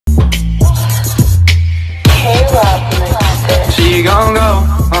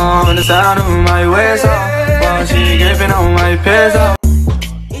when the sound of my waist off, while she gripping on my peso.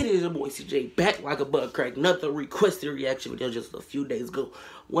 It is your boy CJ back like a butt crack. Another requested reaction video just a few days ago.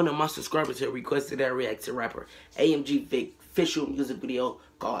 One of my subscribers here requested that I react to rapper AMG Vic official music video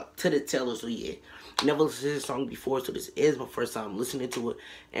called To The Teller. So yeah, never listened to this song before, so this is my first time listening to it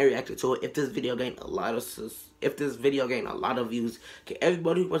and reacting to it. If this video gained a lot of views, can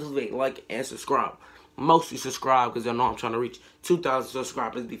everybody who watches the video like and subscribe? Mostly subscribe because I know I'm trying to reach 2,000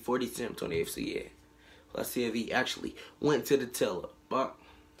 subscribers before December 20th. So yeah, let's see if he actually went to the teller. But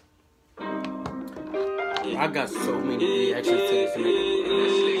I got so many reactions to this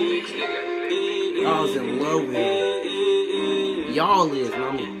nigga. I was in love with him. Y'all is,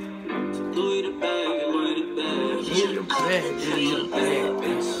 mommy.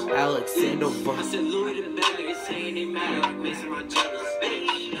 Alexander Buss.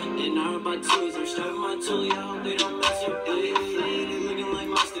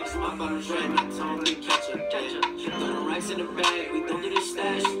 In the bag, we don't do the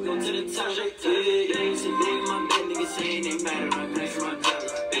stash, we go to the top. Yeah, so leave my bed, niggas saying they matter, I place my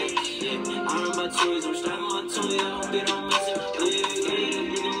jealous. Yeah, I run my toys, I'm starting my toy, I hope they don't mess up.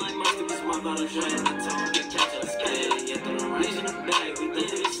 Yeah, looking like my stickers, my bottles right, I told them to catch us. Yeah, throw the rice in the bag, we don't do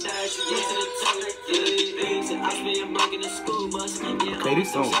the stash, we go to the top. Yeah, so I spend a buck in the school bus. Okay,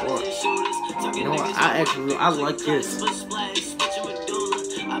 this song hard. You know what, I like this.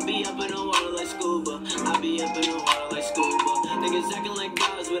 I be up in the water like scuba, I be up in the water like scuba. Niggas acting like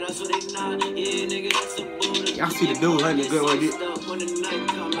gods, but that's what they not. Yeah, nigga, that's the Buddha. Y'all see the dude hunting good right here. Ugly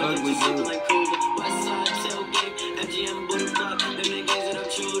dude. Westside tailgate, MGM Buddha block. Them niggas that I'm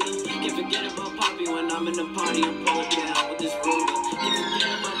true to. Can't forget about Poppy when I'm in the party. I'm pulling down with this Ruger. Can't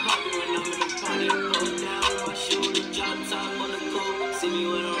forget about Poppy when I'm in the party. I'm pulling down with my shooter. Drop top on the cool. See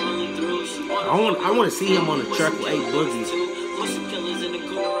me when I'm rolling through. I want to see him on the track with A Boogie.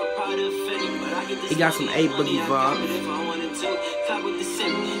 He got some A Boogie vibes.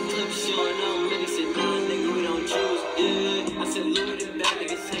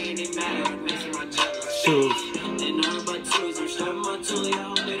 Shoes.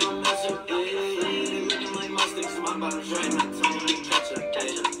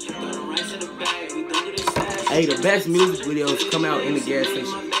 Hey, the best music videos come out in the gas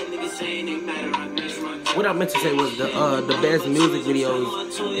station. What I meant to say was the best music videos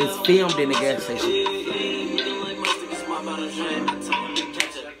is filmed in the gas station.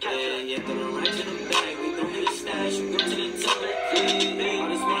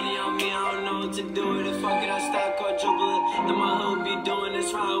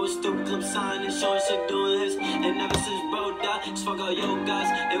 And ever since bro died, just fuck all yo guys,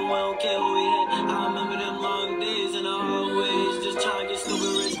 and we don't care who we hit. I remember them long days in the hallways, just trying to get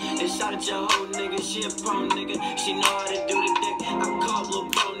stupid rich. And shot at your whole nigga, she a pro nigga, she know how to do the dick. I call little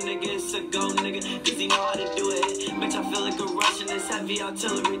pro nigga, it's a go nigga, cause he know how to do it. Bitch, I feel like a Russian, it's heavy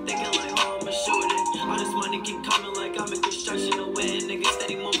artillery, thinking like, oh, I'ma shoot it. All this money keep coming like I'm in construction away, and niggas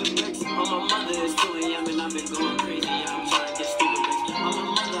steady moving bricks. On my mother is doing yum, and I've been going crazy, yeah, I'm trying to get stupid rich. On my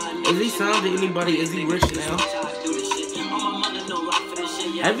mother, is he signed to anybody? Is he rich now?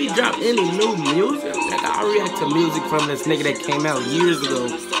 Have he dropped any new music? Like, I react to music from this nigga that came out years ago.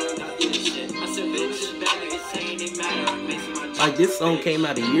 Like, this song came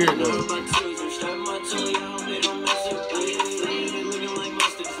out a year ago.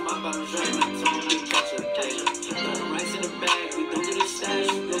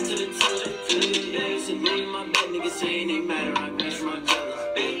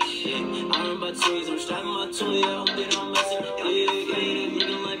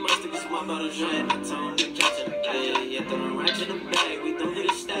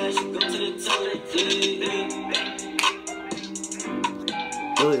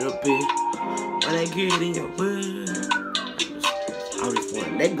 When I get in your bed, I just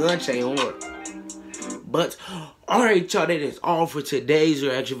want that gun chain on. But alright, y'all, that is all for today's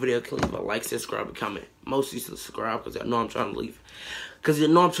reaction video. Can leave a like, subscribe, and comment. Mostly subscribe because I know I'm trying to leave. Because you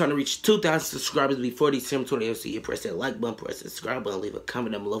know I'm trying to reach 2,000 subscribers before December 20th. So you press that like button, press the subscribe button, leave a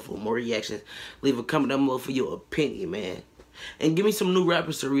comment down below for more reactions. Leave a comment down below for your opinion, man. And give me some new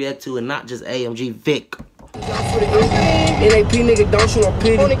rappers to react to and not just AMG Vic. NAP nigga, don't show no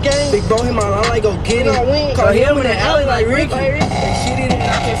pity. Big bro him out, I like go get it. Call him in the alley like Ricky. I